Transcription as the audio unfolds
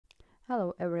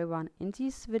Hello everyone, in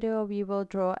this video we will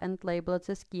draw and label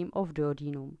the scheme of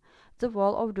duodenum. The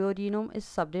wall of duodenum is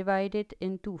subdivided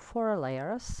into 4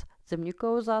 layers: the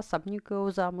mucosa,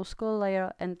 submucosa, muscular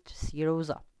layer and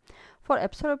serosa. For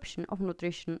absorption of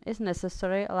nutrition is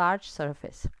necessary a large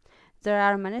surface. There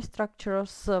are many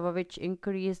structures which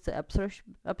increase the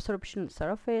absorption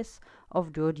surface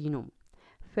of duodenum.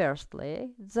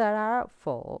 Firstly, there are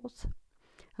folds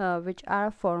which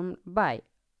are formed by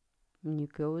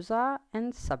mucosa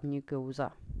and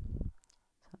submucosa.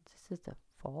 So this is the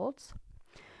folds.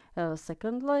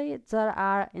 Secondly, there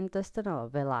are intestinal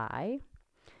villi.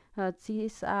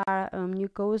 These are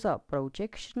mucosa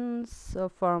projections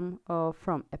from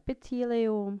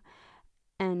epithelium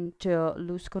and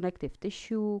loose connective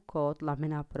tissue called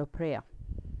lamina propria.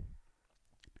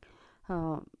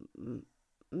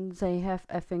 They have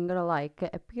a finger-like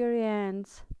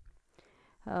appearance.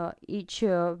 Each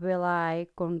villi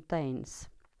contains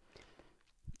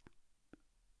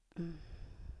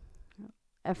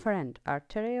afferent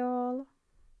arteriole,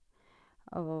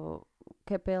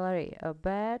 capillary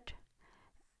bed,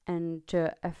 and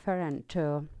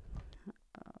afferent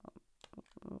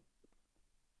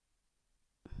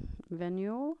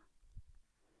venule,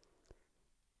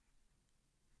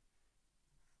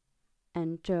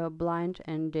 and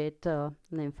blind-ended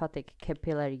lymphatic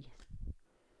capillary.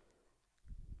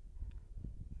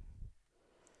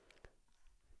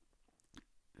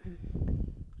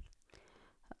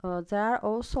 There are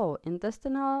also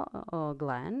intestinal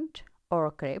gland or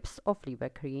crypts of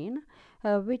Liebekrien,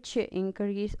 which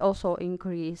also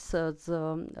increase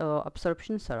the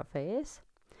absorption surface.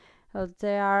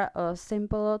 They are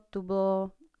simple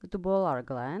tubular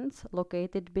glands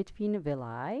located between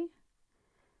villi.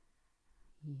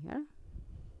 Here.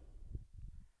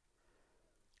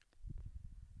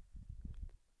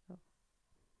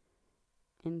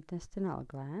 Intestinal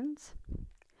glands.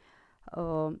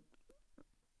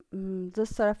 The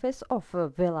surface of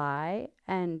villi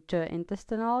and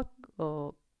intestinal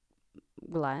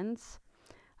glands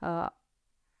are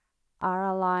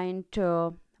aligned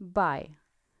by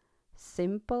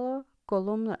simple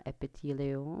columnar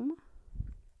epithelium.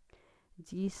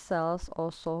 These cells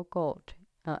also called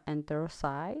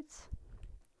enterocytes.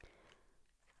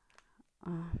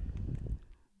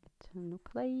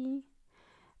 Nuclei,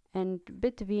 and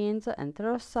between the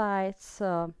enterocytes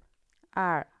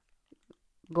are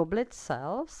goblet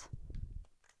cells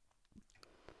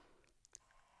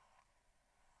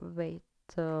with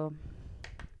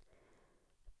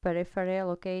periphery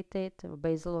located,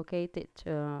 basal located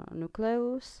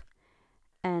nucleus,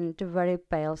 and very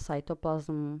pale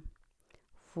cytoplasm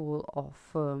full of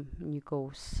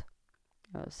mucose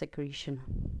secretion.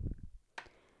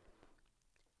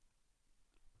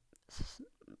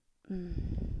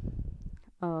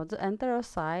 The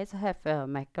enterocytes have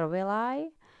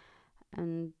macrovilli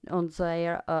and on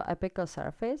their apical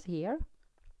surface here.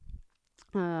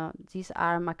 These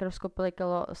are macroscopic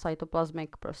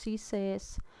cytoplasmic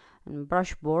processes, and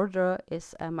brush border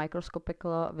is a microscopic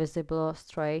visible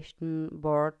striation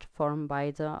board formed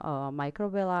by the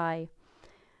microvilli,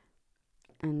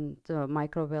 and the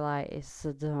microvilli is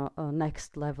the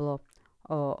next level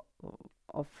of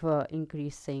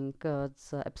increasing the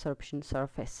absorption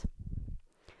surface.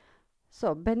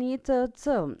 So beneath the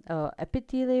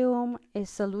epithelium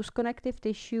is a loose connective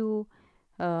tissue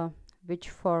which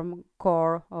form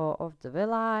core of the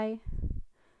villi.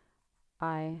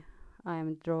 I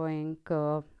am drawing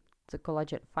the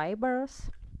collagen fibers,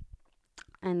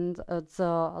 and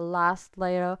the last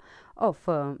layer of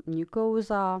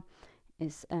mucosa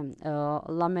is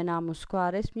lamina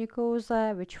muscularis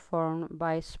mucosa, which formed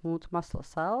by smooth muscle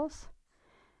cells,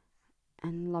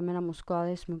 and lamina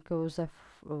muscularis mucosa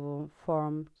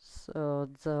forms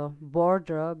the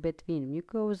border between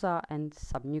mucosa and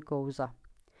submucosa.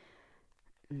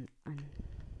 And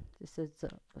this is the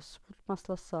smooth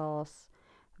muscle cells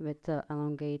with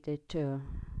elongated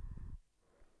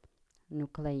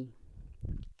nuclei.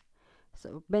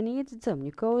 So beneath the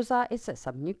mucosa is a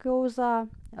submucosa,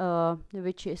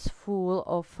 which is full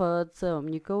of the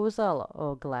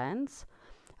mucosal glands,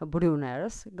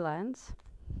 Brunner's glands.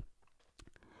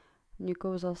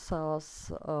 Mucosal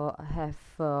cells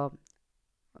have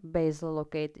basal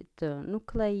located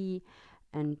nuclei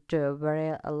and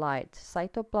very light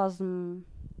cytoplasm.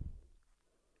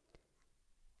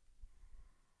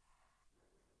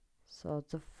 So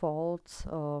the folds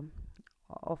of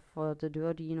the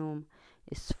duodenum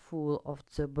is full of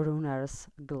the Brunner's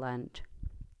gland,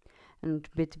 and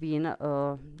between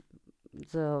the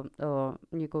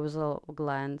mucosal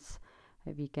glands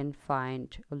we can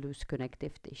find a loose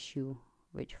connective tissue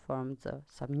which forms the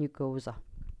submucosa.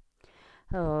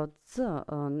 The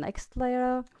next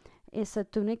layer is a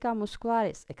tunica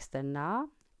muscularis externa,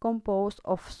 composed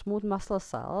of smooth muscle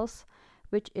cells,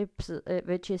 which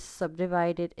is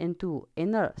subdivided into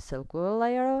inner circular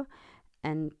layer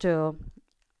and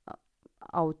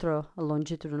outer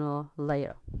longitudinal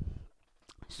layer.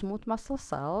 Smooth muscle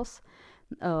cells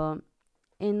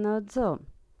in the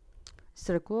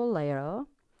circular layer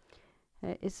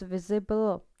is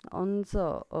visible on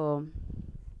the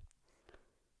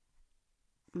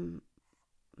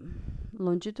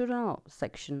longitudinal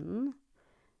section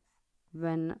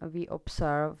when we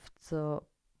observe the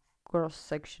cross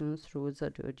section through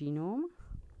the duodenum.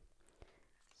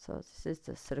 So this is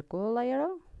the circular layer,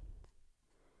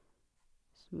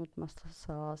 smooth muscle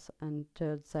cells and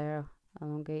their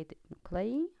elongated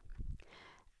nuclei,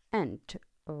 and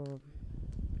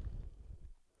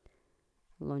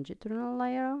longitudinal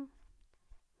layer.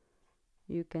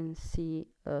 You can see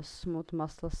smooth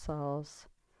muscle cells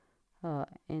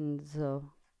in the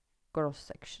cross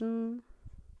section,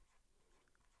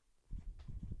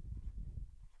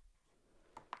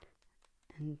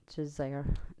 and their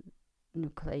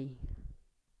nuclei.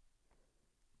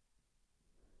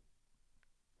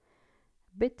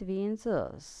 Between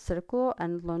the circular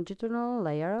and longitudinal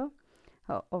layer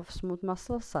of smooth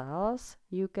muscle cells,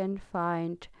 you can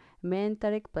find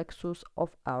mesenteric plexus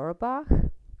of Auerbach.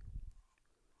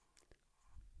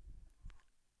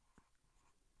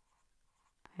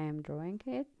 I am drawing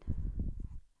it.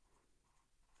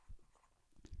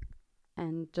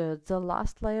 And the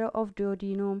last layer of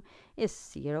duodenum is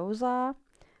serosa.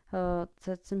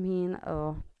 That means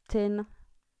a thin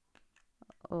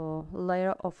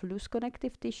layer of loose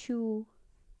connective tissue,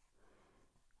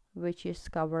 which is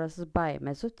covered by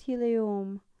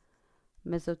mesothelium.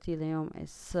 Mesothelium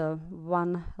is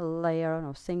one layer,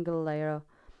 no, single layer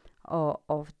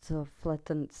of the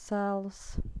flattened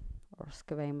cells or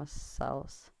squamous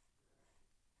cells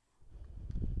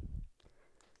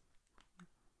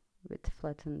with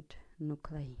flattened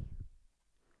nuclei.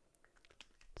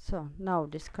 So now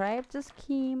describe the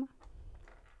scheme.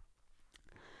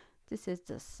 This is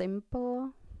the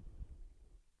simple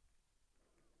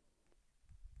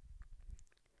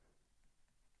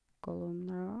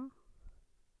columnar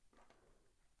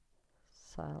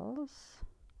cells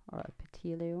or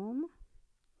epithelium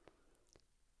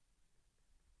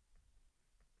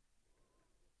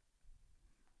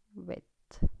with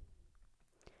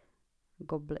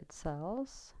goblet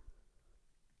cells,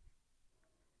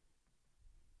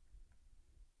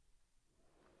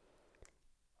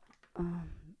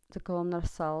 the columnar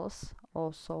cells,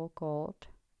 also called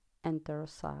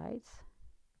enterocytes,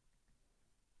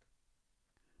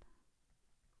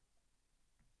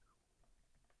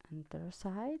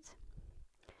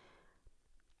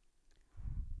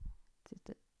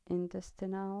 the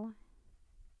intestinal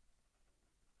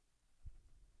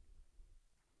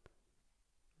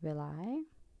villi,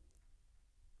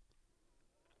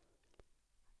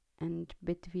 and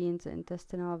between the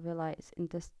intestinal villi is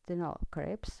intestinal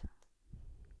crypts,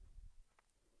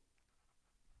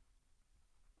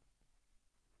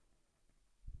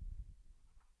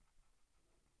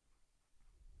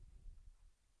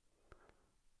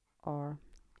 or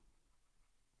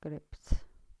crypts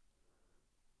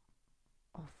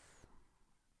of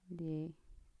the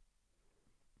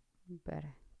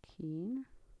Berkeen.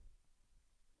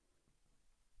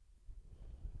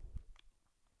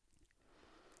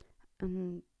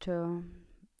 And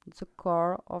the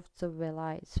core of the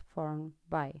villi is formed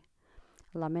by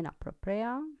lamina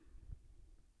propria,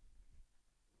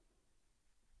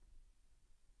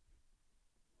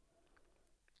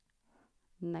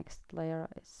 next layer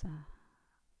is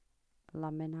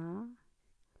lamina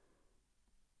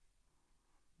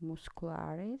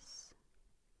muscularis,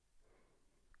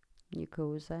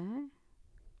 mucosae,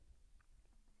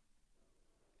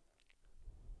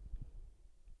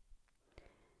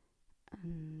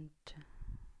 and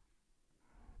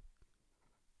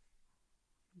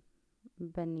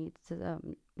beneath the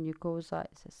mucosa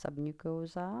is a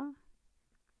submucosa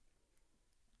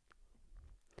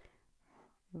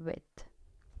with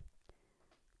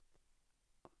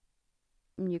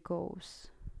mucose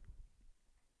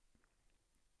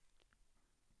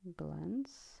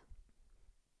glands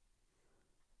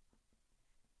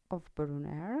of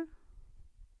Brunner,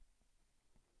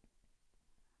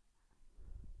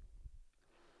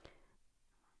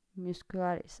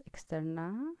 muscularis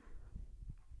externa,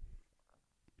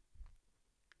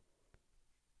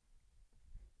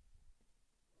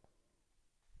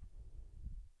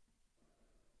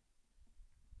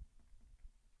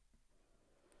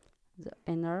 the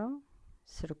inner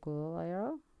circular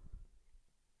layer,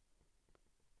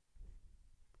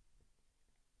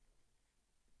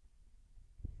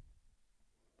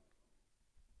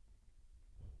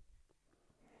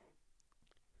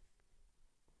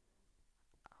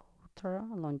 outer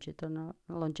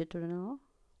longitudinal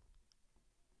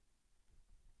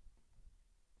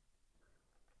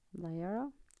layer,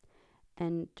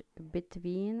 and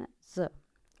between the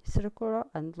circular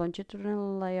and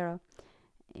longitudinal layer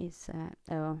is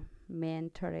a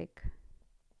mesenteric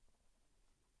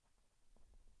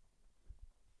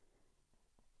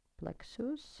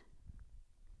plexus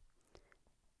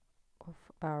of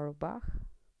Auerbach,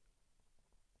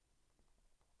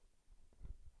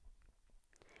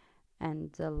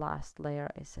 and the last layer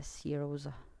is a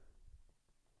serosa.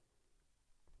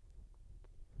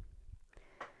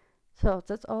 So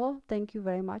that's all. Thank you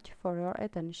very much for your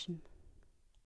attention.